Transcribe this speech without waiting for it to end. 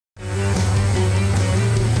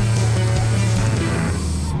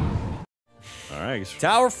right.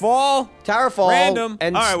 TowerFall. Random.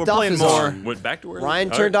 And all right, we're playing more. Went back to where Ryan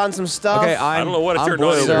turned on some stuff. Okay, I don't know what it turned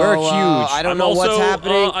on. So, We're huge. I don't know what's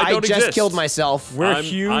happening. I don't just exist. killed myself. We're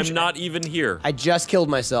huge. I'm not even here. I just killed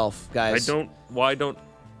myself, guys. Why don't?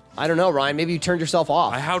 I don't know, Ryan. Maybe you turned yourself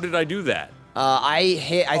off. How did I do that?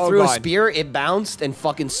 I threw a spear, it bounced, and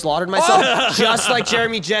fucking slaughtered myself, just like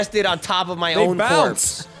Jeremy just did on top of my own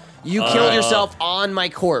corpse. You killed yourself on my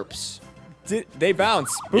corpse. They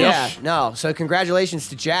bounce. Yeah, no. So congratulations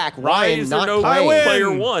to Jack. Why Ryan, is there not no playing.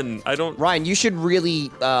 player one? I don't. Ryan, you should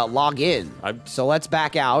really log in. So let's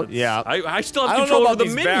back out. Yeah. I still have I don't control know over about the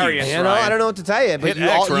these menu. variants, I know, I don't know what to tell you, but Hit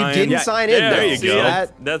X, you Ryan. didn't sign in. Yeah, though. there you see, go.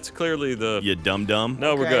 That's clearly the. You dum-dum.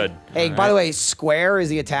 No, we're good. Hey, by the way, square is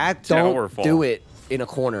the attack. Don't TowerFall. do it in a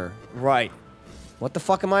corner. Right. What the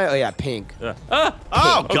fuck am I? Oh, yeah, pink.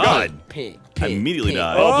 Oh, God. Pink. I immediately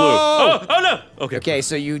died. Oh, blue. Oh, no. Okay. Okay,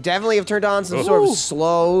 so you definitely have turned on some sort of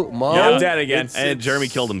slow-mo. Yeah, I'm dead again. And Jeremy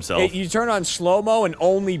killed himself. You turn on slow-mo and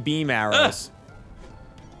only beam arrows.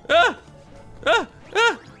 What's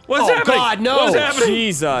Oh, happening? God, no. What is happening?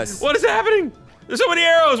 Jesus. What is happening? There's so many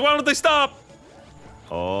arrows. Why don't they stop?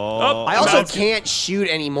 Oh. I also can't shoot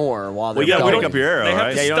anymore while they're Well, you gotta going. pick up your arrow, They have right?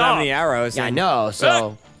 to Yeah, you don't have Stop. any arrows. Yeah, I and- know.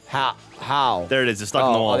 So how? There it is. It's stuck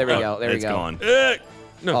in the wall. Oh, there we go. There we It's go. gone.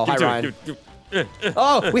 No. Oh, hi, Ryan.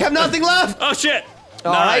 Oh, we have nothing left. Oh, shit.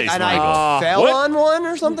 All right, Nice, and I Michael. fell What? on one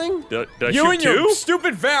or something. Did I You shoot and your two?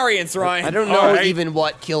 stupid variants, Ryan. I don't know even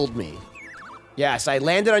what killed me. Yes, I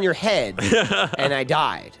landed on your head and I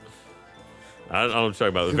died. I don't know what I'm talking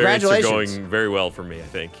about. The variants are Congratulations. going very well for me, I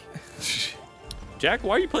think. Jack,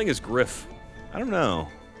 why are you playing as Griff? I don't know.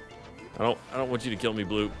 I don't want you to kill me,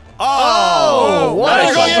 Blue. Oh, what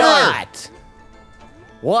Nice a going shot!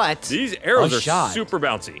 What? These arrows A are shot. super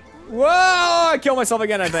bouncy. Whoa! I killed myself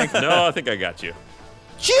again, I think. No, I think I got you.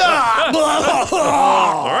 Shot!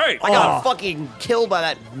 All right. I got fucking killed by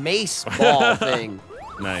that mace ball thing.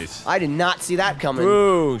 Nice. I did not see that coming.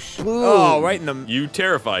 Boosh. Boom. Oh, right in the... You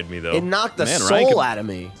terrified me, though. It knocked the Man, Ryan soul could- out of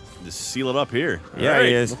me. Just seal it up here. Yeah, Right.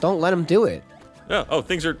 he is. Don't let him do it. Oh,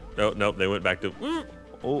 things are... Oh, no, they went back to...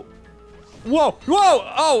 Oh. Whoa!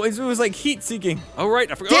 Whoa! Oh, it was like heat-seeking. Oh,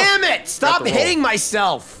 right. I forgot. Damn it! Stop the roll. hitting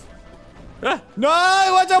myself. Ah, No!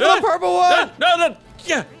 Watch out for the purple one! no.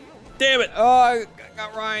 Yeah. Damn it. Oh, I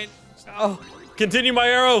got Ryan. Oh. Continue my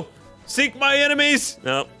arrow. Seek my enemies.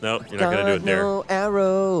 No, you're not going to do it there. No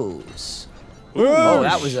arrows. Ooh, Oh,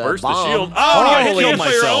 that was a burst bomb. the shield. Oh, you holy hit me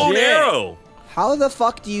with your myself. own Yeah. arrow. How the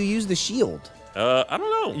fuck do you use the shield? I don't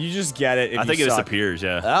know. You just get it if I think you it suck. disappears,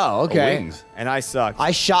 yeah. Oh, okay. Wings. And I suck.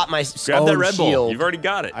 I shot my Grab own that Red Bull. shield. You've already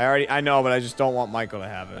got it. I know, but I just don't want Michael to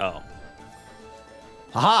have it. Oh.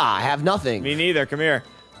 Haha, I have nothing. Me neither. Come here.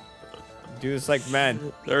 Do this like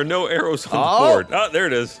men. There are no arrows on Oh. the board. Oh, there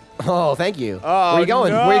it is. Oh, thank you. Oh, Where you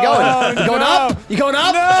going? no, Where you going? You going no. up? You going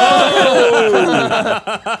up? No!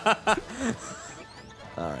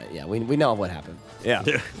 All right, yeah, we know what happened. Yeah.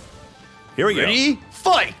 Here we go. Ready?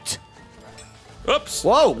 Fight! Oops.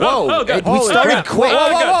 Whoa, whoa. Oh, God. We Holy started crap. quick.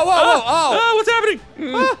 Whoa, whoa, whoa, whoa, whoa, Oh, what's happening?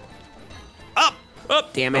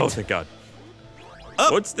 Up. Damn it. Oh, thank God.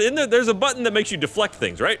 What's in there? There's a button that makes you deflect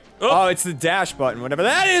things, right? Oh, it's the dash button, whatever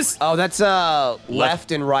that is. Oh, that's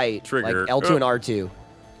left and right. Trigger. Like L2 and R2.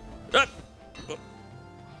 Up.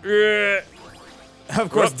 Yeah. Of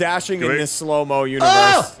course, Oh, dashing in wait. this slow-mo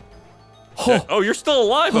universe. Oh, you're still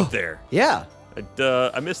alive up there. Yeah.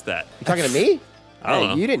 I missed that. You talking to me? I don't Hey,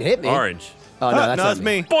 know. you didn't hit me. Orange. Oh, no, that's no, not that's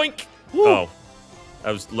me. Boink. Oh.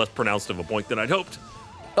 That was less pronounced of a boink than I'd hoped.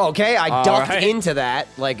 Okay, I All ducked right. into that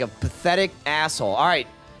like a pathetic asshole. All right,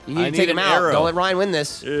 you need I to need take him an out. arrow. Don't let Ryan win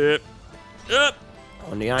this. Up.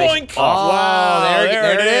 Oh, nice. Boink. Oh, Wow,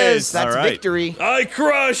 there it is. is. That's All right. victory. I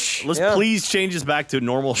crush. Let's Yeah. please change this back to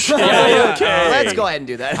normal shit. Yeah. Okay. Let's go ahead and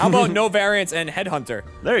do that. How about no variants and headhunter?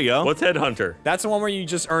 There you go. What's Headhunter? That's the one where you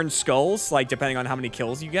just earn skulls, like depending on how many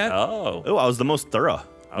kills you get. Oh. Oh, I was the most thorough.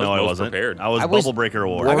 I was No, I most wasn't. prepared. I was I was Bubble Breaker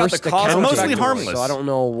Award. I got worst the cause account and mostly effect harmless. So I don't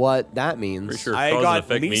know what that means. Pretty sure I cause got and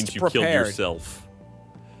effect least means you killed prepared. yourself.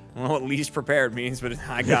 I don't know what least prepared means, but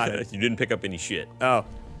I got it. You didn't pick up any shit. Oh.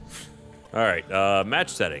 All right, match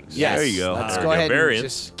settings. Yes. There you go. Let's There go we go. ahead Variants. and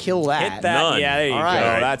just kill that. Hit that. None. Yeah, there you All go.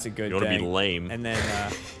 right. That's a good You want to be thing. lame. And then,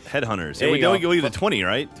 Headhunters. There we you go. go to 20,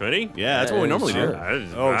 right? 20? Yeah, that's what we normally sure. do. Oh, Do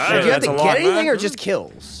shit. you have That's to a get lot, anything man. or just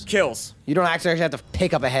kills? kills. You don't actually have to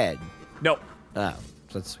pick up a head. Nope. Oh,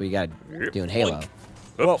 so that's what you got to do in Halo.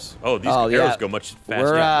 Oops. Oh, these Oh, arrows yeah. go much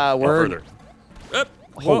faster. We're- further. Up.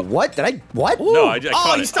 Oh, what? Did I? What? No, I Oh,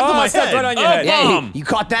 caught you it. stepped on my stepped head. right on your Oh, head. Yeah, bomb. you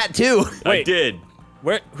caught that too. I Wait. did.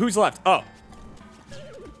 Where? Who's left? Oh.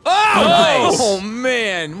 Oh, Nice.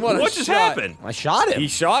 man. What just shot. happened? I shot him. He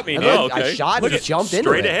shot me, I dude. did. Oh, okay. I shot and he jumped into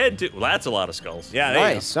Straight it. ahead, too. Well, that's a lot of skulls. Yeah,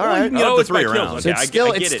 there Nice. you All You right. can get up to it's by 3 kills. rounds. So Okay, it's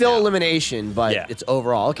still I get it now. elimination, but Yeah. it's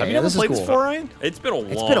overall. Okay, Have you yeah, ever this is played cool. this before, Ryan? It's been a long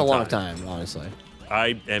time. It's been a long time, honestly.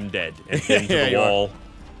 I am dead. And into Yeah, the you are. wall.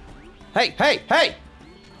 Hey, hey, hey!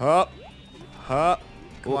 Hup. Hup.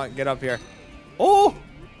 Come on, get up here. Oh!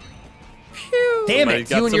 Damn Somebody's it!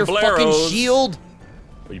 got You and some your fucking Blairos. shield.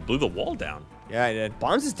 Oh, you blew the wall down. Yeah, I did.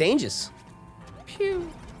 Bombs is dangerous. Pew.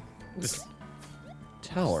 This-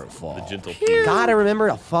 TowerFall. The gentle pew. Gotta remember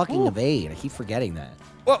to fucking evade. I keep forgetting that.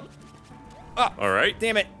 Whoa. All right.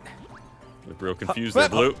 Damn it. Look real confused there,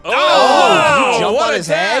 Blue. Oh, did you jump what on a his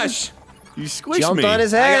head? dash. You squished Jumped me. on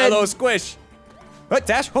his I got a head. little squish. What,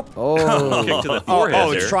 dash? Hop. Oh, Kick to the Oh, forehead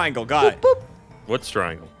it's there. triangle. Got it. What's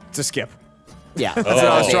triangle? It's a skip. yeah. That's what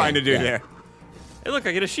I was Oh. trying to do Yeah. there. Hey, look,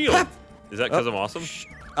 I get a shield. Is that because I'm awesome?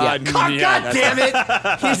 Yeah. God, yeah, damn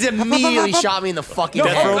it! He's immediately shot me in the fucking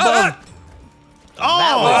head. throw bomb. That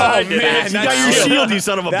Oh, was- Oh, did man. it. you that got your shield. shield, you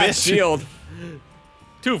son of a That bitch. shield.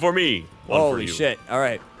 2 for me. 1 for Holy you. shit. All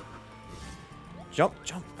right. Jump,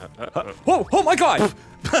 jump. Whoa, oh my god.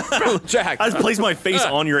 Jack. I just placed my face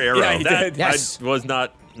on your arrow. Yeah, he did. Yes. I was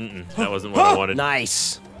not. That wasn't what I wanted.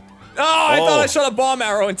 Nice. Oh, I thought I Oh. shot a bomb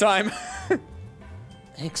arrow in time.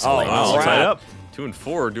 Excellent. Oh, Wow, crap. Tied up. 2 and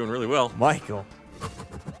 4 are doing really well. Michael.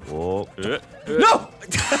 Whoa. No!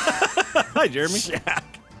 Hi, Jeremy.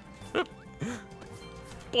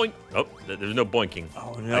 Boink. Oh, there's no boinking.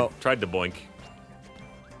 Oh, no. I tried to boink.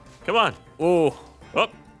 Come on. Oh,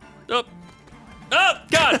 Up. Up. Oh,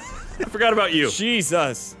 God. I forgot about you.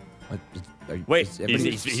 Jesus. Wait.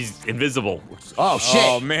 He's invisible. Oh shit!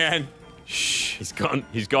 Oh, man. He's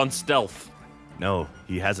gone stealth. No,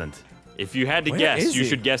 he hasn't. If you had to Where guess, is you he?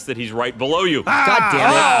 should guess that he's right below you. God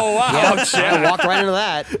damn it! Oh, wow. Yeah, I walked right into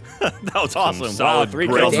that. That was awesome. Solid Wow, 3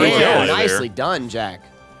 Greg kills. Greg Damn, there. nicely done, Jack.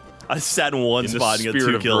 I sat in one In the spot and got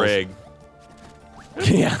spirit 2 of kills. Greg.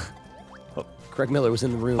 Yeah. Craig Miller was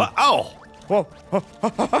in the room. Oh, Whoa.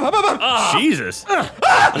 Jesus. Damn,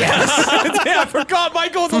 I forgot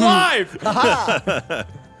Michael's alive.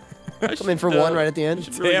 Come in for one right at the end.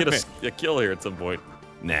 Really Damn get a kill here at some point.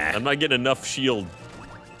 Nah. I'm not getting enough shield.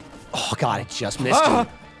 Oh god, it just missed him. Oh,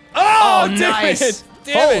 Oh, damn nice. it.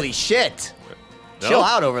 Damn Holy it. shit. No. Chill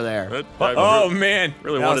out over there. I Oh, man.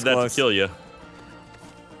 really That wanted was that close. to kill you.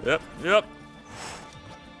 Yep.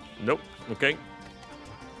 Nope. Okay.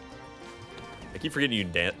 I keep forgetting you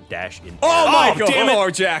dash in. Oh, Michael. damn it. Oh,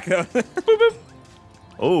 Jack.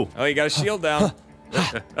 Oh, Oh, you got a shield down.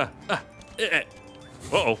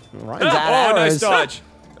 Uh-oh. Ryan's out Oh, nice arrows. dodge.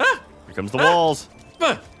 here comes the walls.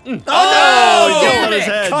 Oh, Damn damn his it.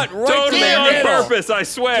 head. Cut right Totally to the on middle. purpose, I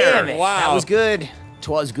swear. Damn it. Wow. That was good.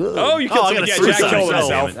 'Twas good. Oh, you Oh, killed I someone. got a Yeah, suicide Jack killed cell.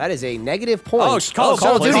 himself. That is a negative point. Oh, Call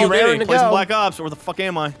of Duty Duty. raring to Play some go. Black Ops. Where the fuck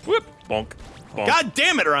am I? Whoop. Bonk. Bonk. God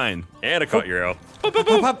damn it, Ryan. And I caught your arrow. Oh,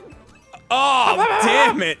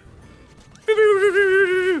 damn it.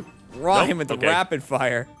 Ryan Nope, with the okay. rapid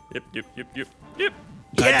fire. Yep.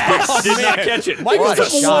 Yes! Did not catch it. Michael What a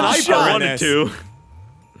took shot. one sniper I on wanted this. to.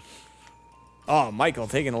 Oh, Michael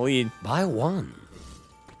taking the lead. By one.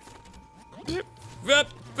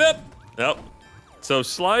 Nope. So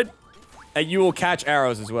slide And you will catch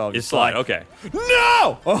arrows as well. is Just slide. Okay.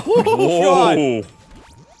 No! Oh, God.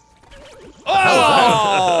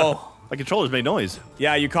 Oh! My controllers made noise.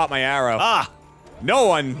 Yeah, you caught my arrow. Ah. No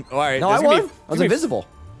one. All right. No, there's I gonna won. be- I was invisible.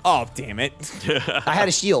 Oh, damn it. I had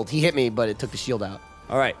a shield. He hit me, but it took the shield out.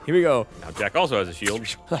 All right, here we go. Now Jack also has a shield.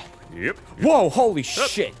 Yep. Whoa, holy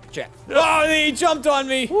shit, Jack. Oh, he jumped on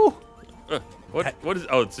me. What is?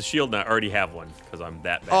 Oh, it's a shield. Now I already have one because I'm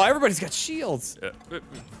that Oh, bad. everybody's got shields.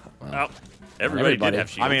 Ow. Everybody did everybody. have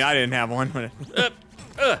shields. I mean, I didn't have one.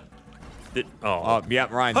 Oh, Oh,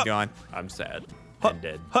 yep, Ryan's gone. I'm sad and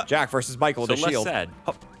dead. Jack versus Michael So with a less shield. sad.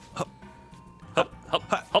 Hop, hop, hop, hop,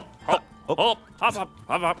 hop, hop, hop, hop,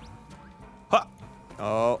 hop, hop.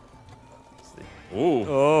 Oh, Ooh,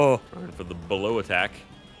 oh. going for the below attack.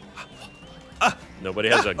 Nobody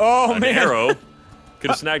has an man. arrow.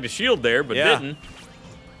 Could have snagged a shield there, but Yeah. didn't.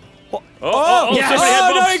 Oh, yes. somebody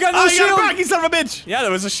had Oh, no, bumps. you got no Oh, you got shield. it back, you son of a bitch. Yeah,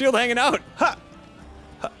 there was a shield hanging out.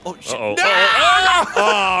 Oh, shit. Uh-oh.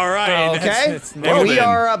 All right. Okay. That's And nailed we it.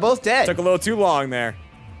 are both dead. Took a little too long there.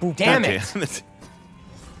 Damn God it. damn it.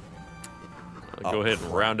 Go ahead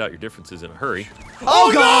and round out your differences in a hurry.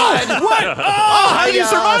 Oh, God! What? Oh, How did you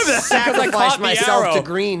survive that? Sacrificed caught the myself arrow. to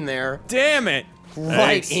green there. damn it. Right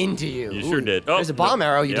Thanks. into you. You sure did. Oh, There's a bomb no.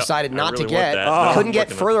 arrow you Yep, decided I not really to want get. that. Oh. Couldn't get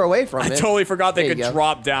Looking further away from I it. totally forgot they There could you go.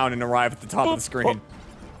 drop down and arrive at the top of the screen.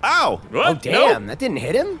 Ow. What? Oh, damn. That didn't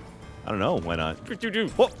hit him? I don't know. Why not? No.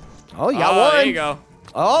 Oh, you got Oh, one. there you go.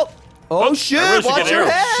 Oh. Oh, shit. really should Watch get your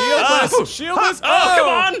arrows. head. Shieldless. Oh,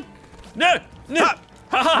 come on! No, no.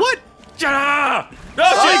 What? No,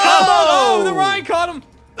 Oh, the Ryan caught him.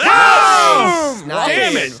 Nice. Nice.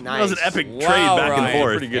 Damn it. Nice. That was an epic Wow, trade back Ryan. and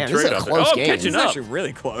forth. Pretty good Damn, this is trade a out there. close Oh, game. This catching is up. actually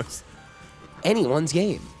really close. Anyone's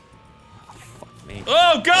game.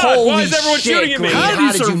 Oh, God. Holy Why is everyone shit, shooting at me? Green. How did you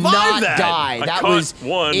How did you survive not that? die? I That caught was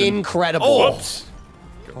one. incredible. Oh, whoops.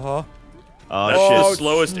 Uh-huh. Oh, That's shit. the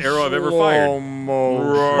slowest arrow I've ever fired.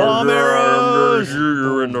 Bomb arrows.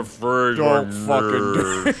 You're in the fridge. Don't fucking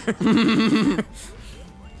do it.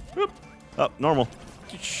 Oh, normal.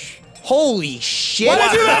 Holy shit. Why did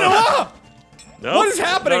I do that? No. What is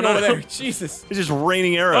happening No, no, over no. there? Jesus. It's just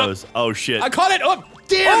raining arrows. Oh, shit. I caught it. Oh,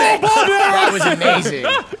 Damn it. bomb arrow. That was amazing.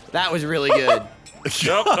 That was really good.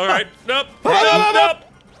 Nope. All right. Nope. Nope.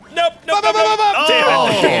 Nope. Nope.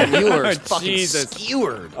 Oh, damn, you were Oh, fucking Jesus.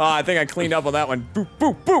 skewered. Oh, I think I cleaned up on that one. Boop,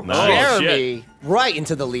 boop, boop. Nice. Jeremy, right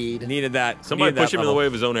into the lead. Needed that. Somebody Needed push that him in the level. way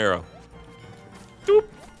of his own arrow. Doop.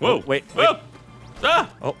 Whoa. Oh, wait. Whoa. Ah.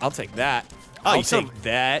 Oh, I'll take that. Oh, I'll you son take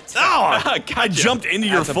that. Oh, I Gotcha. jumped into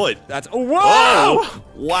your foot. That's oh, whoa! Oh,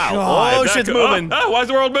 wow. God. Oh, shit's moving. Why is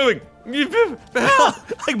the world moving?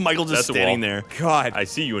 Like Michael just That's a standing wall. there. God. I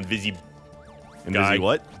see you, Invisi. And Guy. busy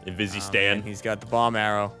what? Invisi Man, Stan. he's got the bomb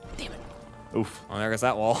arrow. Oof. Oh, there goes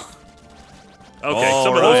that wall. Okay, All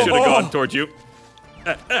some of those right. should have Oh. gone towards you.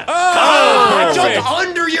 I Perfect. jumped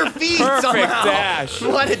under your feet Perfect somehow. dash.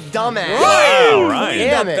 What a dumbass. Wow, Ryan. Cleaned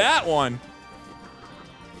Damn up it. that one.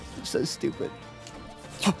 So stupid.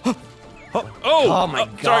 Oh, my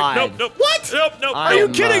Sorry. God. Nope, nope. What? Nope, nope. I Are you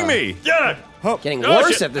am, kidding me? Yeah. Getting Oh,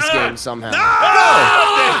 worse shit. at this game somehow.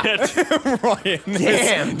 Oh, damn it. Ryan.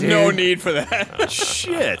 Damn, dude. No need for that.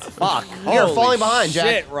 Shit. Fuck. You're Holy falling behind, Jack.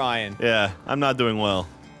 Shit, Ryan. Yeah, I'm not doing well.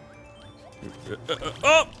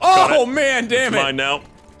 Oh, Oh, man, damn it's it. mine now.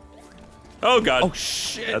 Oh, God. Oh,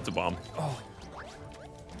 shit. That's a bomb. Oh,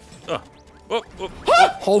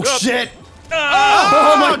 Oh, shit.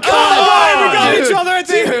 Ah! Oh, my God. Ryan, we got Dude. each other, I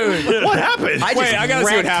think. Dude. What happened? Wait, I gotta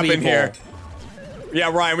see what wrecked happened people. here. Yeah,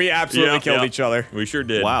 Ryan, we absolutely killed each other. We sure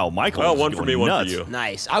did. Wow, Michael Well, was one for going me, one nuts. for you.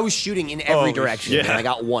 Nice. I was shooting in every Holy direction, shit. and I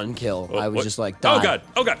got one kill. I was what? just like, Oh, die. God.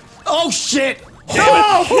 Oh, God. Oh, shit.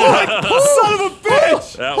 Oh, son of a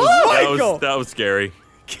bitch! That Michael! that was scary.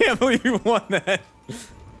 Can't believe you won that.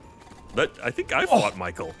 But I think I fought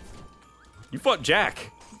Michael. You fought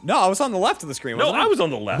Jack. No, I was on the left of the screen. No, wasn't I was on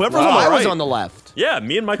the left. Whoever's Oh, on the I was right. on the left. Yeah,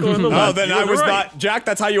 me and Michael were on the Oh, left. then You I were on the was right. not. Jack,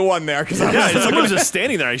 that's how you won there. Because I Yeah, was, someone was just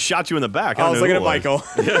standing there. I shot you in the back. I was don't know looking at who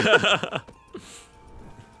it was.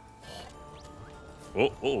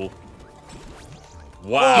 Michael. Oh.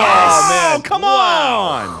 Wow. Oh, man. Oh, come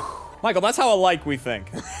on! Michael, that's how alike we think.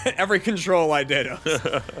 Every control I did. I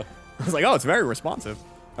was like, oh, it's very responsive.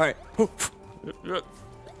 All right. Oh,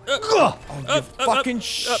 you fucking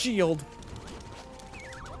shield.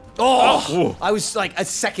 Oh, I was like a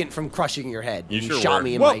second from crushing your head. You sure shot were.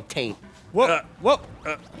 me in Whoa. my taint. Whoop, whoop.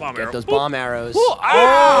 Bomb Get arrow. those bomb arrows. Ow!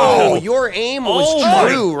 Oh, your aim was Oh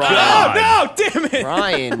true, my Ryan. God. Oh, no, damn it.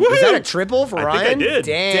 Ryan, was that a triple for I think I Ryan? did.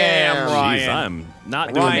 Damn, Damn, Ryan. Jeez, I'm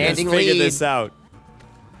not doing Ryan has this. Demanding figured lead. this out.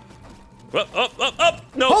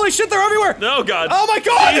 Up. No. Holy shit, they're everywhere. No, God. Oh, my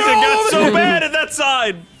God, Jeez, they're it all got over so the- bad at that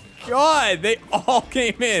side. God, they all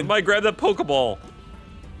came in. Somebody grab that Pokeball.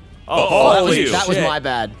 Oh, Holy that was shit. my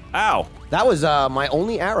bad. Ow. That was my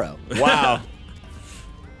only arrow. Wow.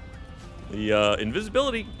 The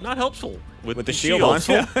invisibility, not helpful. With The shield on.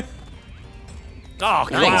 Yeah. Oh,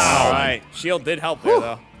 come Nice. on. All right. Shield did help there,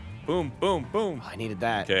 though. Boom, boom, boom. I needed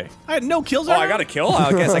that. Okay. I had no kills. Oh, I got a kill?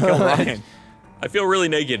 I guess I killed Ryan. I feel really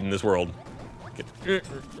naked in this world.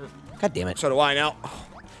 God damn it. So do I now.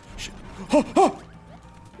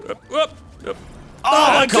 Up.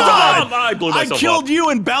 Oh my God! I blew I myself killed up. you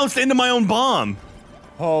and bounced into my own bomb.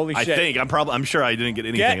 Holy I shit. think. I'm sure I didn't get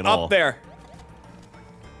anything Get at up all. there.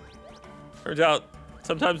 Turns out,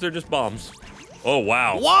 sometimes they're just bombs. Oh,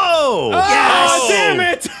 wow. Whoa! Oh, damn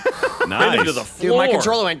it. Nice. Into the floor. Dude, my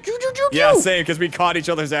controller went. Choo, choo, choo, Yeah, choo. same, because we caught each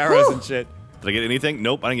other's arrows and shit. Did I get anything?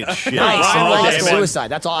 Nope, I didn't get shit. Nice. Oh, I lost damn it. suicide.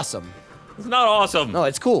 That's awesome. It's not awesome. No,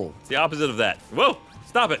 it's cool. It's the opposite of that. Whoa.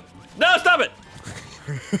 Stop it. No, stop it.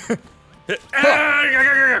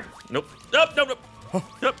 Nope.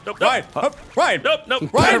 Nope. Ryan, Ryan.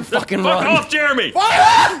 Nope. Better fucking Fuck run. off, Jeremy.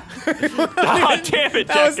 Fire! God damn it,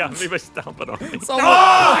 Jack was- got me by stomping on me. Someone,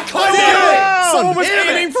 Damn someone was Damn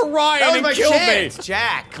it. aiming for That Ryan was and my killed chance. me.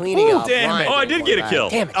 Jack, cleaning Ooh, up. damn Ryan it. Oh, I didn't did get a want kill.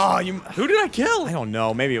 that. Damn it. Oh, you. Who did I kill? I don't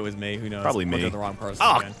know. Maybe it was me. Who knows? Probably Looked me. at the wrong person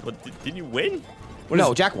Oh. again. What, did you win?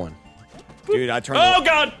 No, Jack won. Dude, I turned. Oh,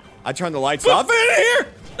 God. I turned the lights off. In here.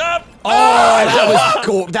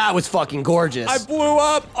 Oh, that was fucking gorgeous. I blew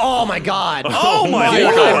up. Oh my god. Oh my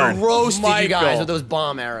God. lord. I roasted you guys Michael. with those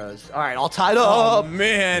bomb arrows. All right, all tied Oh up.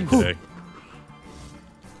 man. Okay.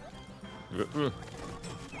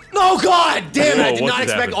 Oh god, damn it! I Whoa, did what not just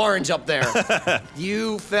expect happened? orange up there.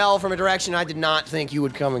 You fell from a direction I did not think you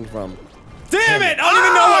would coming from. Damn it! I don't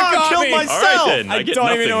even know what got killed me. myself. All right, then. I get don't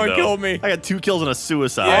nothing, even know what though. killed me. I got 2 kills and a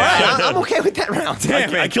suicide. All right, Yeah. I'm okay with that round.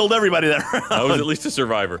 Damn I it. killed everybody that round. I was at least a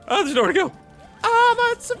survivor. Oh, there's nowhere to go. I'm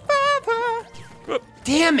a survivor. Whoop.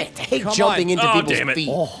 Damn it! I hate Come jumping on. into Oh, people's damn it. feet.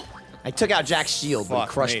 Oh, I took out Jack's shield but Fuck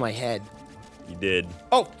crushed me. my head. You did.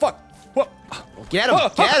 Oh fuck. What? Get him!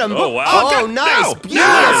 Get him! Oh, wow. Oh, Oh, nice! no. Beautiful!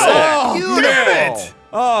 No. Beautiful! Damn it.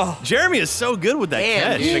 Oh. Jeremy is so good with that Damn,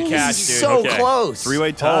 catch. dude, The catch, this is dude. so Okay. close.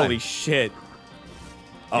 3-way tie. Holy shit.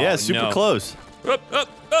 Yeah, Oh, super no. close. Up.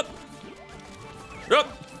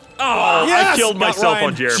 Oh, Yes! I killed Got myself Ryan.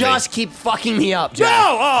 on Jeremy. Just keep fucking me up, No! Jack.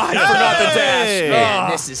 Oh, I forgot the dash. Hey. Man,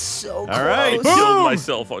 Oh. this is so close. All right. I Boom. killed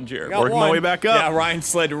myself on Jeremy. Got Working my one. way back up. Yeah, Ryan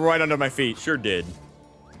slid right under my feet. Sure did.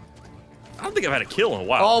 I don't think I've had a kill in a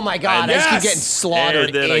while. Oh my god, And I just keep Yes! getting slaughtered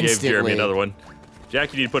And then I gave instantly. Jeremy another one.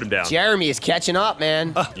 Jack, you need to put him down. Jeremy is catching up,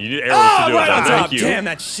 man. You need arrows to do right it. on Thank top. you. Damn,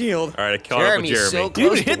 that shield. All right, I caught Jeremy up with is Jeremy. so close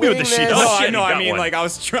even hit to me with the winning shield. this. No, Oh, I shit, know. you I got mean, one. like, I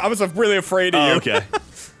was really afraid of Oh, you. okay.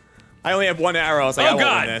 I only have one arrow. I was like, Oh, I won't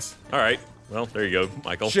God. win this. All right. Well, there you go,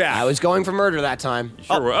 Michael. Jack. I was going for murder that time. You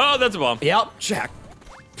sure were. Oh, that's a bomb. Yep. Jack.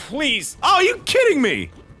 Please. Oh, you kidding me?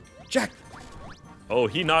 Jack. Oh,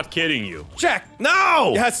 he not kidding you. Jack.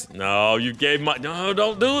 No. Yes. No, you gave my. No,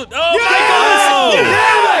 don't do it. Oh, Yes! Michael!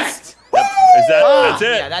 Yes! Is that? That's it.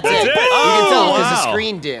 Yeah, that's That's it. it. You can tell because wow. the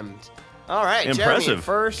screen dimmed. All right, Jeremy Impressive. at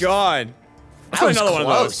first. God. That was another one of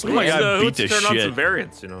close. those. Oh my man. God, beat Let's the turn on shit. some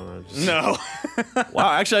variants, you know. Just No. Wow,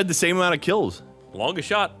 I actually had the same amount of kills. Longest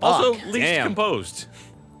shot. Also, Fuck. least Damn. composed.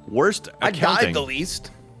 Worst I accounting. died the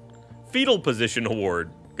least. Fetal position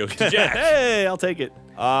award goes to Jack. Hey, I'll take it.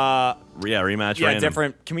 Yeah, rematch. Yeah, random.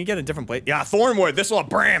 different. Can we get a different blade? Yeah, Thornwood. This will have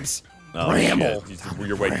Brams. Oh, Bramble. shit.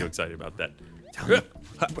 You're way too excited about that.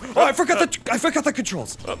 Oh, I forgot the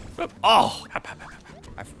controls. Oh.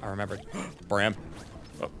 I remembered. Bram.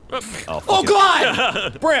 Oh, Oh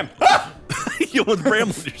god! Bram. you almost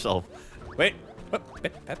brambled yourself. Wait.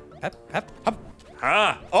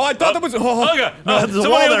 Ah! Oh, I thought that was. Oh, Oh, God. there's a Somebody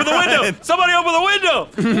wall open the there, window! Ryan. Somebody open the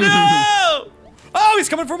window! No! oh, he's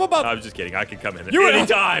coming from above. I was just kidding. I could come in at You were- any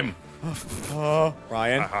time.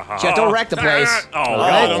 Ryan. Jack, don't wreck the place. Oh, Oh,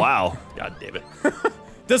 God. wow. God damn it.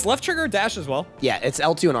 Does left trigger dash as well? Yeah, it's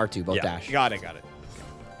L2 and R2, both Yeah. dash. Got it.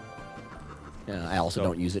 Yeah, I also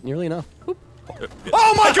don't use it nearly enough.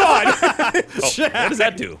 Oh my god! Oh, what does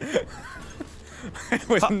that do? I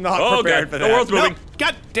was not Oh, prepared God. for The that. world's moving.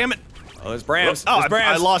 God damn it. Oh, there's Brams. Oh, There's Brams.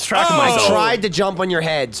 I lost track of Oh. myself. I tried to jump on your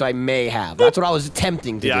head, so I may have. That's what I was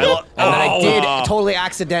attempting to Yeah, do. I And then I Oh. did totally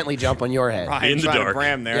accidentally jump on your head. Ryan In the tried to dark.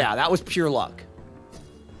 Bram there. Yeah, that was pure luck.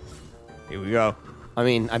 Here we go. I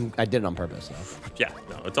mean, I did it on purpose, though. Yeah,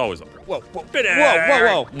 no, it's always over. Whoa, whoa,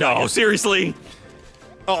 Whoa. whoa. No, seriously.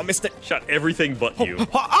 Oh, I missed it. Shot everything but you. Oh,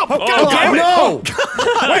 Oh, God damn it. no!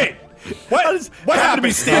 Wait. What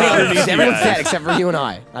happened? standing underneath you Everyone's guys. dead except for you and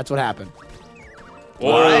I. That's what happened.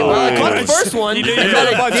 Whoa. All right, well, I caught Nice. the first one, You did- and you then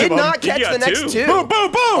got a I bunch did of them. not You catch got the next two. two. Boom,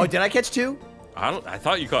 boom, boom. Oh, did I catch two? I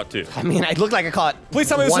thought you caught two. I mean, I looked like I caught Please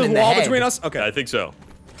tell me this one is in a the wall head. between us. Okay. I think so.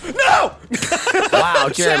 No! Wow,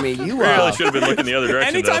 Jeremy, you Really should have been looking the other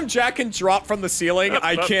direction. Anytime though. Jack can drop from the ceiling,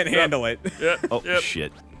 I can't handle it. Yeah, Oh, yep.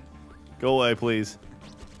 shit. Go away, please.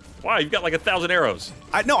 Wow, you've got like 1,000 arrows.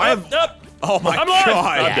 I have. Up. Oh my I'm alive.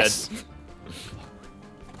 god. I'm Yes. dead.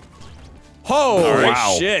 Holy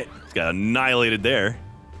Wow. shit. Got annihilated there.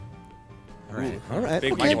 All right.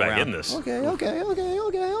 Big okay. Michael Get back round. in this. Okay.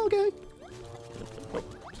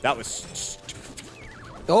 That was.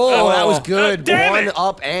 Oh, that was Oh, good. damn One it.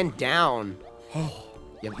 up and down.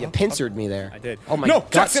 You pincered me there. I did. Oh my No,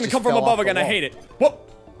 guts Jack's gonna just come from fell above off the again. I wall. hate it.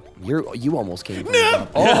 Whoa. You almost came. From above.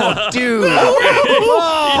 Oh, dude.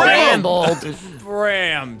 Brambled.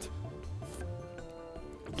 Brammed.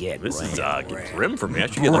 Get This is rammed. getting grim for me. I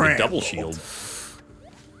should get like a double shield.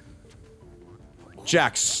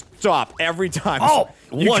 Jack, stop every time. Oh,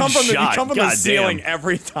 you one come from the shot. the God ceiling damn.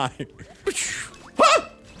 every time. Huh!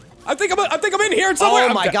 I think I'm in here somewhere.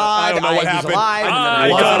 Oh my God! I don't know what he's happened. alive. and then I I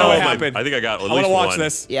don't wasn't. know what happened. I think I got at I least want to watch one.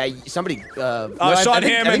 this. Yeah, somebody shot I think, him I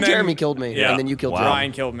think and then- Jeremy killed me, Yeah. and then you killed Wow. Jeremy.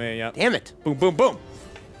 Ryan killed me. Yeah. Damn it! Boom, boom, boom.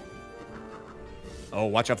 Oh,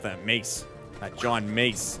 watch out for that mace. That John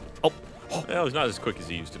Mace. Oh, that was not as quick as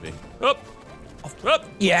he used to be. Up. Up.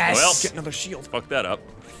 Yes. Well, Get another shield. fuck that up.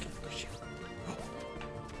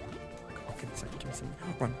 Oh, give me a second.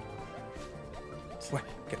 Run. Wait,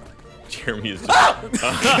 get Jeremy is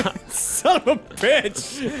Son of a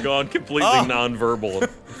bitch! gone completely nonverbal.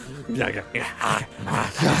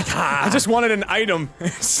 I just wanted an item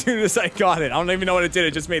as soon as I got it. I don't even know what it did.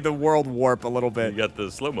 It just made the world warp a little You bit. got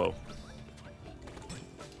the slow-mo.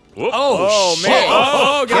 Oh, shit. man.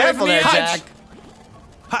 Oh, get away Careful from the there, edge.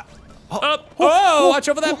 Jack. Up. Oh, watch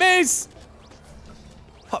over that mace.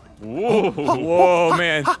 Whoa. Whoa,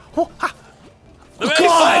 man. The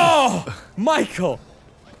Oh, Michael.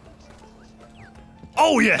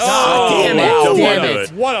 Oh yes. Oh, Damn it! wow. Damn Wow.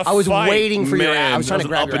 it! What a I was fight. waiting for your. Man, I was trying to that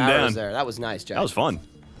grab was your up and arrows down. there. That was nice, Jack. That was fun.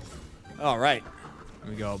 All right.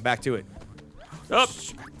 Here we go. Back to it. Up.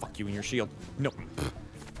 Fuck you and your shield. No.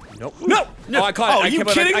 Nope. No! No, I caught it. Oh, I you can't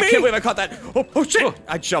believe kidding I me? can't believe I caught that. Oh shit!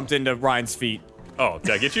 I jumped into Ryan's feet. Oh,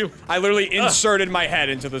 did I get you? I literally inserted my head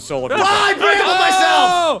into the soul of I brambled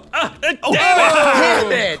myself. Oh!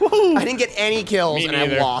 Damn it! I didn't get any kills, Me and I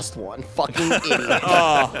neither. lost one. Fucking idiot.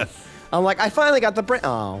 Oh, I'm like, I finally got the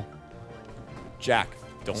Oh. Jack,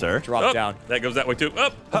 don't Sir? drop Up. down. That goes that way too.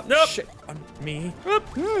 Up. Nope. Shit on me.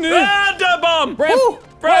 Ah, da bomb. Bramble!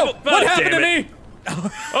 Bramble. What Ah, happened to damn me?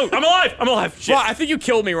 Oh, I'm alive. I'm alive. Shit. Well, I think you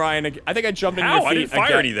killed me, Ryan. I think I jumped into How? your feet I didn't fire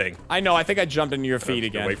again. anything. I know. I think I jumped into your feet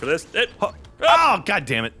again. Wait for this. Oh god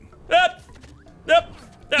damn it. Up. Up.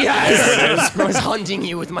 Yes! I was hunting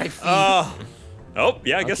you with my feet. Oh,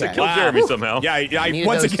 yeah, I guess I Okay. killed Wow. Jeremy somehow. Yeah, I Neither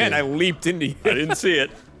once those again, two. I leaped into you. I didn't see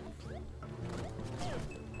it.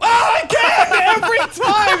 Oh, I can't! Every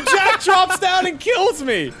time Jack drops down and kills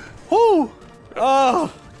me. Whoo.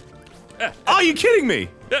 Oh. Are you kidding me?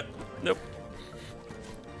 Nope.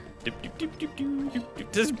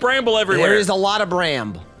 There's bramble everywhere. There is a lot of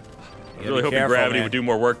bram. I really hoping careful, gravity man. would do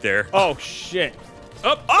more work there. Oh shit.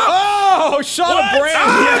 Up. Oh, shot What? a brand.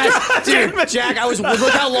 Yes, dude, Jack,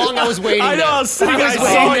 look how long I was waiting. I know, I there. was sitting- I waiting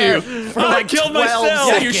saw there you. for I like killed 12 myself. Yeah,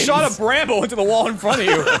 seconds. you shot a bramble into the wall in front of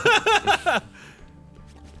you.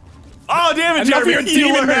 Oh damn it, Enough of Jeremy. your You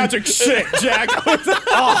demon learned. magic shit, Jack.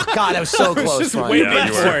 Oh god, I was so close. Just Ryan. waiting Yeah,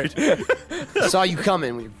 you for it. Saw you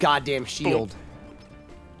coming with your goddamn shield.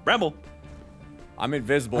 Bramble. I'm I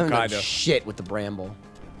invisible, don't know kinda. shit with the bramble.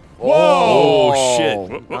 Whoa! Oh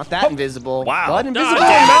shit. Not that invisible. Wow. But invisible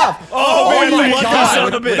damn it. enough. Oh, man, my thank lucky God.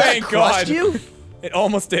 son of a bitch. Thank Crushed God. you? It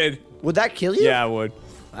almost did. Would that kill you? Yeah, it would.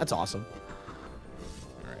 That's awesome.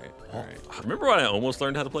 Remember when I almost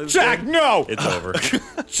learned how to play this Jack, game? no! It's over.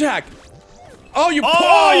 Jack! Oh, you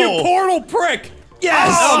Oh! portal prick!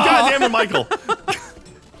 Yes! Oh god damn it, Michael.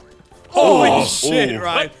 Holy shit, Ooh.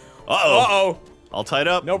 right? Uh-oh. Uh-oh. All tied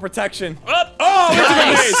up. No protection. Up. Oh, into the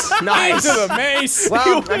Nice. mace! Nice. Into the mace!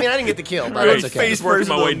 Well, I mean, I didn't get the kill, but Really that's okay. face Working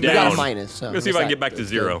my way first. You got down. a minus, so. Let's see if I can get back to That's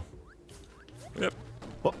zero. Yep.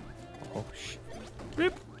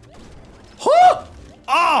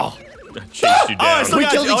 Oh. Chased you Oh, I down. still We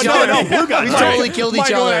got killed you. each Oh, other. no, blue got We you. totally killed each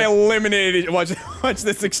Michael and I other. eliminated. Watch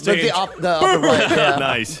this Like exchange. the upper right, yeah.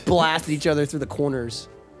 Nice. Blasted each other through the corners.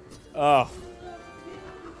 Oh.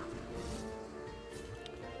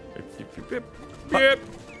 Yep.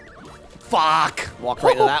 Fuck! Walk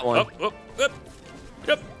right into that one. Up.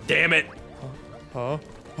 Damn it. Oh,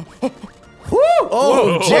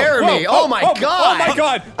 Whoa, Jeremy! whoa, Oh my oh, god! oh my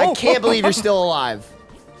God. I Oh, can't believe you're still alive.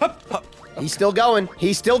 He's still going.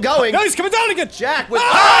 He's still going. No, he's coming down again. Jack with.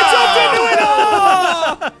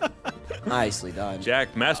 I jumped into it. Oh, Nicely done.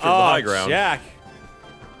 Jack, master of the high ground. Jack.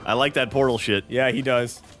 I like that portal shit. Yeah, he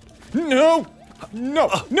does. No. No.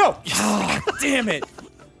 No. Damn it.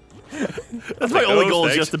 That's my only goal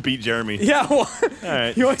is thanks. just to beat Jeremy. Yeah, well,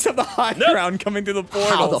 Alright. you always have the high ground coming through the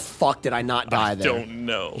portals. How the fuck did I not die there? Don't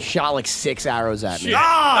know. Shot like 6 arrows at me. Shit.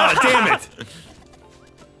 Ah, damn it.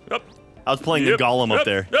 Up. I was playing the golem up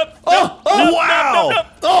there. Up. Wow.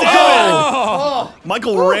 Oh,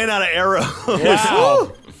 Michael ran out of arrows.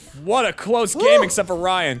 wow. What a close game, except for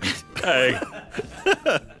Ryan. Hey.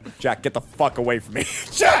 Jack, get the fuck away from me.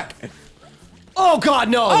 Jack! Oh god,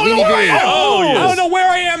 no! I don't know Beanie where I Bee. am. Oh, yes. I don't know where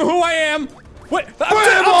I am, who I am. What?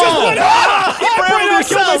 I'm just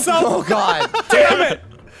kill myself. Oh god. Damn it!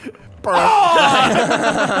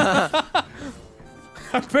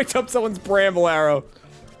 I picked up someone's bramble arrow.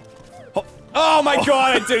 Oh my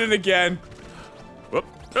god, I did it again. Up.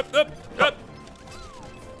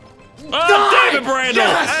 Oh, David Brandel.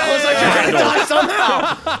 Yes! I was like, you're gonna die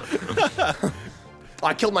somehow.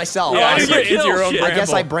 I killed myself. Yeah, I did didn't you get into your own kill? I guess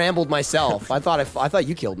I bramble. brambled myself. I thought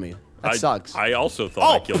you killed me. That sucks. I also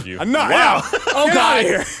thought I killed you. I'm not. Wow. Oh god.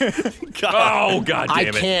 Here. Oh, god I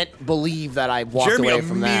damn it. can't believe that I walked Jeremy away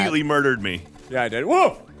from that. immediately murdered me. Yeah, I did.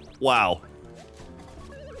 Whoa. Wow.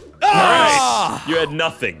 Ah! You had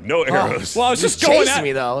nothing. No arrows. Well, I was Just just going chased at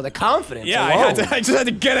me though. The confidence. Yeah, alone. I just had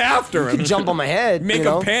to get after him. Jump on my head. Make you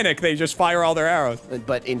them know? panic. They just fire all their arrows.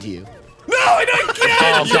 But into you. I don't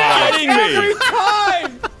get it! God. Kidding me. Every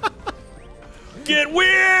time! Get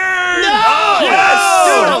weird! No! Oh, Yes!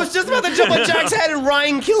 Dude, yes! I was just about to jump on Jack's head and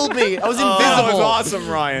Ryan killed me. I was invisible. That was awesome,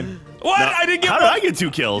 Ryan. What? I didn't get How did I get 2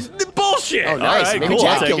 kills? bullshit. Oh, nice. Alright, Maybe cool,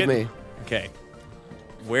 I'll Jack take killed it. me. Okay.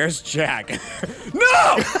 Where's Jack?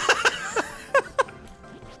 No!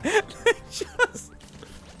 Just...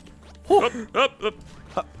 Up.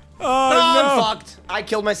 Oh, I'm fucked. I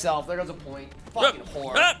killed myself. There goes a point. Fucking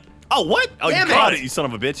whore. Oh, what? Oh, Damn you got it. it, you son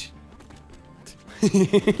of a bitch.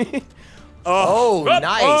 Oh,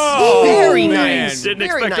 nice. Oh, Very man. nice. Didn't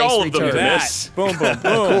Very expect nice all of them to return. miss. Boom, boom,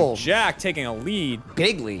 boom. Cool. Jack taking a lead.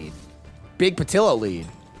 Big lead. Big Patillo lead.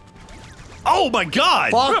 Oh my god!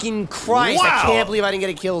 Fucking Christ. Wow. I can't believe I didn't get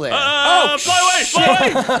a kill there. Fly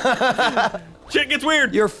away! Shit gets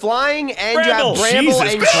weird. You're flying and Bramble. you have Bramble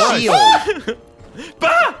Jesus and Christ. Shield.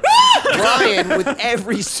 Bah! Brian with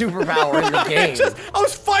every superpower in the game. I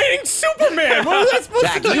was fighting Superman. What was I supposed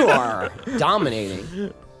Jack, to do? you are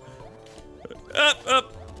dominating.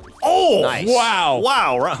 Up. Oh! Nice. Wow.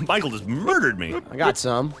 Wow, Michael just murdered me. I got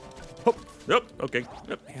some. Nope. Okay.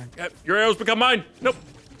 Yep. Your arrows become mine. Nope.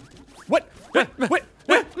 What? Wait.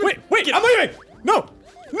 I'm leaving. No.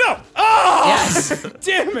 Oh! Yes.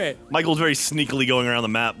 Damn it. Michael's very sneakily going around the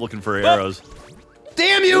map looking for arrows.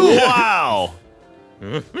 Damn you! Wow!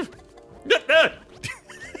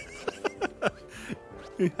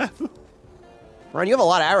 Ryan, you have a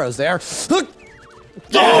lot of arrows there. Look.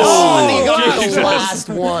 Oh, I got Jesus. the last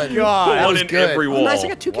one. God. That One was in good. every Oh, wall. nice, I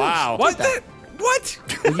got 2 kills. Wow. Take that. What?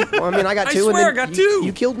 Well, I mean, I got I 2 and swear then I got 2.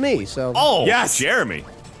 You killed me, so. Oh, Yes. Jeremy.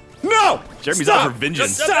 No. Jeremy's Stop. out for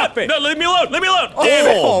vengeance. Stop it. No, leave me alone. Leave me alone.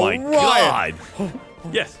 Oh, my Ryan. god.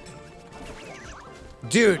 Yes.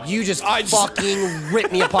 Dude, you just I just- fucking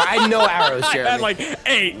ripped me apart. I had no arrows, I Jeremy. had like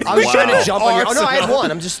 8. I was trying to Wow. jump on your. Oh no, I had Arsenal.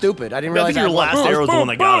 1. I'm just stupid. I didn't I realize think your I had 1. last arrow is the one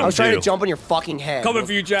that got him, I was trying to too. jump on your fucking head. Coming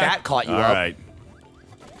for you, Jack. That caught you All up. right.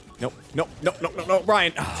 No,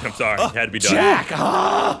 Ryan. I'm sorry. It had to be done. Jack.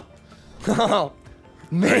 Ah. Oh,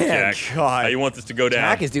 man. Jack. God. How you want this to go down?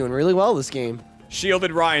 Jack is doing really well this game.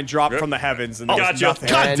 Shielded Ryan dropped from the heavens and there was Gotcha. nothing.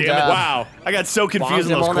 God And, damn it. Wow. I got so confused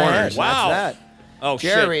Bombed in him those on the head. corners. Wow. That's that. Oh,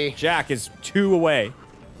 Jeremy. shit. Jack is 2 away.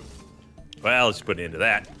 Well, let's put an end to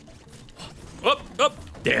that. Up.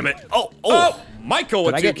 Damn it. Oh, Michael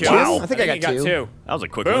with Did I 2 get 2? kills. I think I got he got 2. 2. That was a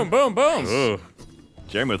quick Boom, one. boom. Ugh.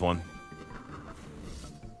 Jeremy with 1.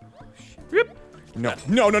 No.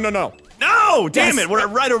 No! Damn it! We're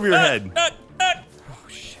right over your head.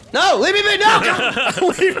 No, leave me be. No.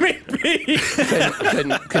 Leave me be.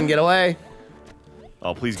 Couldn't get away.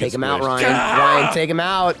 Oh, please Take get him out, squished. Ryan. Ryan, take him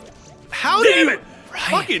out. How Damn did it!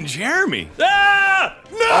 Fucking Jeremy. Ah!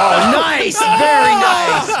 Oh, nice. Very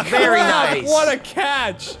nice. Very nice. What a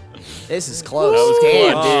catch. This is close. That was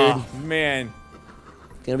Damn, Oh, dude. man.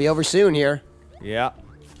 Gonna be over soon here. Yeah.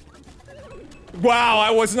 Wow,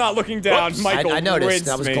 I was not looking down. Whoops. Michael I noticed. rinsed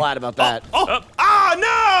I was me. glad about that. Oh!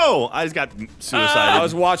 No! I just got suicided. I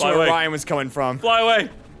was watching Fly where away. Ryan was coming from. Fly away.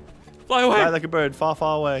 Fly like a bird, far,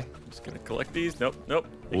 far away. Just gonna collect these. Nope.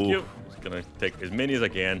 Thank Ooh. you. Just gonna take as many as I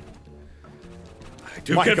can. I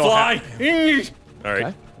do Michael, can fly. All right.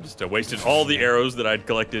 Okay. Just wasted all the arrows that I'd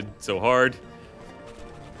collected so hard.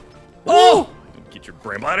 Oh! Get your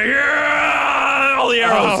bramble out of here! All the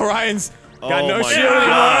arrows. Oh, Ryan's got Oh no my shield anymore.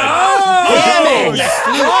 God. Damn Oh, it!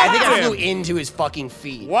 I think I dropped flew him. into his fucking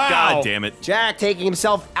feet. Wow. God damn it. Jack taking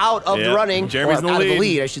himself out of the Yep. running. Jeremy's or in the out of the lead.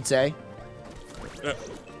 lead, I should say.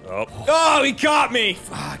 Oh. Oh, he caught me.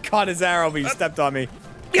 Ah, caught his arrow, but he stepped on me.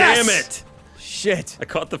 Damn it! Shit. I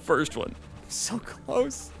caught the first one. So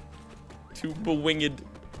close. Too bewinged.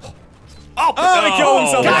 Oh, he killed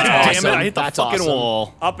himself. God That's damn it, awesome. I hit the That's fucking awesome.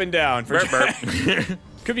 wall. Up and down. For Burp, Jack.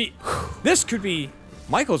 Could be. This could be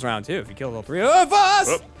Michael's round too if he killed all 3 of us.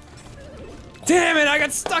 Oh. Damn it! I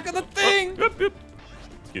got stuck in the thing.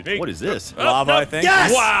 Excuse me. What is this? Lava, I think.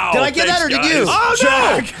 Yes! Wow. Did I get that or thanks, did you? guys. Oh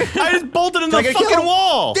no! I just bolted in I the get a kill? fucking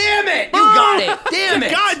wall. Damn it! You got it! Damn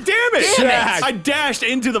it! God damn it! Damn it. I dashed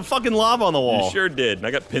into the fucking lava on the You wall. sure did, and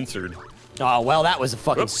I got pincered. Oh, well, that was a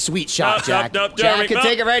fucking Oop. sweet shot, Nope, Jack. nope, nope, Jack Jeremy, can nope.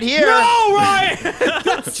 take it right here. No, Ryan.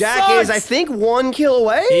 Jack is, I think, 1 kill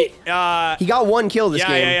away. He got 1 kill this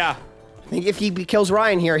game. Yeah. I think if he kills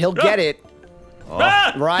Ryan here, he'll get it.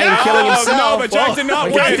 Ah! Ryan No, killing himself. no, but Jack did not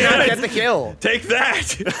But win. Jack did Damn not it. get the kill. Take that!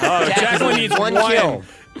 Jack only only needs one one. kill.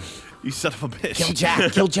 You son of a bitch. Kill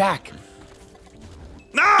Jack. Kill Jack.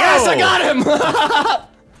 No! Yes, I got him.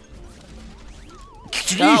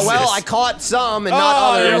 Jesus. Oh, well, I caught some and not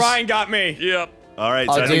Oh, others. Ryan got me. Yep. All right,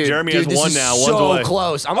 Oh, so I think Jeremy has this 1 is now. so 1's away.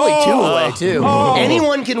 close. I'm only 2 away, too. Oh.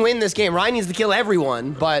 Anyone can win this game. Ryan needs to kill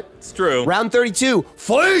everyone, but It's true. round 32,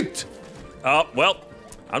 fight! Oh, well.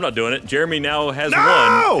 I'm not doing it. Jeremy now has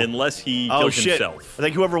won unless he kills himself. I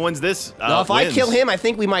think whoever wins this No, if wins. I kill him, I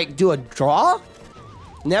think we might do a draw.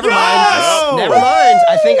 Never mind. Never mind.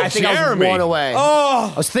 I think I was one away.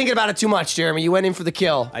 Oh! I was thinking about it too much, Jeremy. You went in for the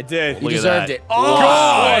kill. I did. You deserved it. Oh,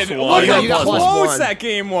 God! Look you how got close that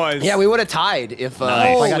game was. Yeah, we would have tied if I got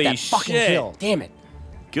Holy that fucking shit. kill. Damn it.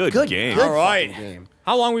 Good game. Good All right. game.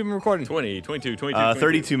 How long have we been recording? 20, 22, 22,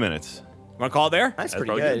 32 minutes. Want to call it there? That's pretty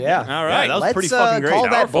probably good, good. yeah. All right. Yeah, that was Let's pretty fucking great. call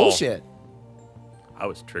that TowerFall. bullshit. I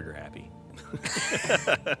was trigger happy.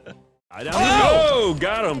 Oh,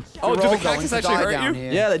 got him. Oh, do the cactus actually hurt you?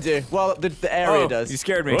 Yeah, they do. Well, the area does. You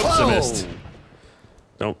scared me. Whoops, I missed.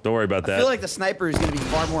 Don't worry about that. I feel like the sniper is going to be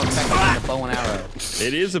far more effective than the bow and arrow.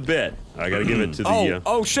 It is a bit. I gotta give it to the.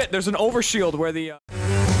 Oh shit! There's an overshield where the.